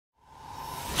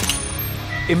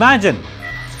Imagine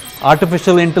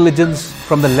artificial intelligence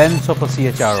from the lens of a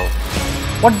CHRO.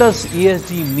 What does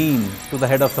ESG mean to the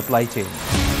head of supply chain?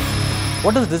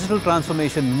 What does digital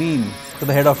transformation mean to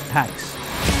the head of tax?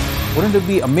 Wouldn't it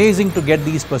be amazing to get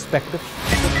these perspectives?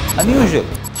 Unusual,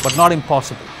 but not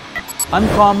impossible.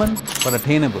 Uncommon, but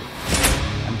attainable.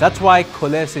 And that's why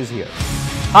Coalesce is here.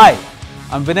 Hi,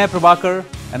 I'm Vinay Prabhakar,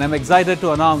 and I'm excited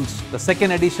to announce the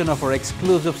second edition of our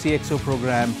exclusive CXO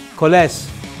program,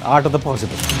 Coalesce, the Art of the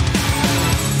Possible.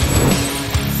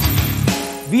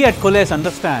 We at Coalesce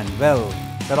understand well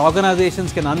that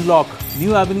organizations can unlock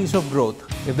new avenues of growth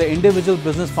if the individual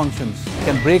business functions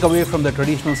can break away from the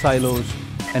traditional silos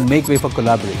and make way for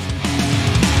collaboration.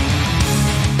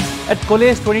 At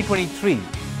Coalesce 2023,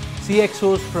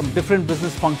 CXOs from different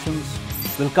business functions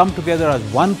will come together as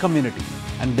one community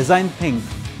and design think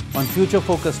on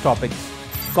future-focused topics,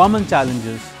 common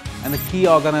challenges, and the key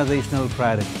organizational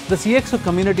priorities. The CXO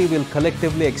community will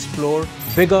collectively explore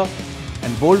bigger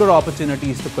and bolder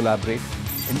opportunities to collaborate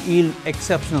and yield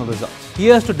exceptional results.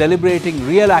 Here's to deliberating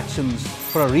real actions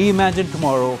for a reimagined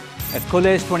tomorrow at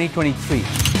Coalesce 2023.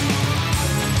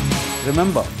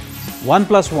 Remember, 1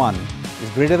 + 1 is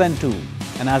greater than 2,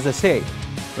 and as they say,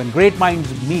 when great minds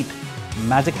meet,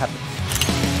 magic happens.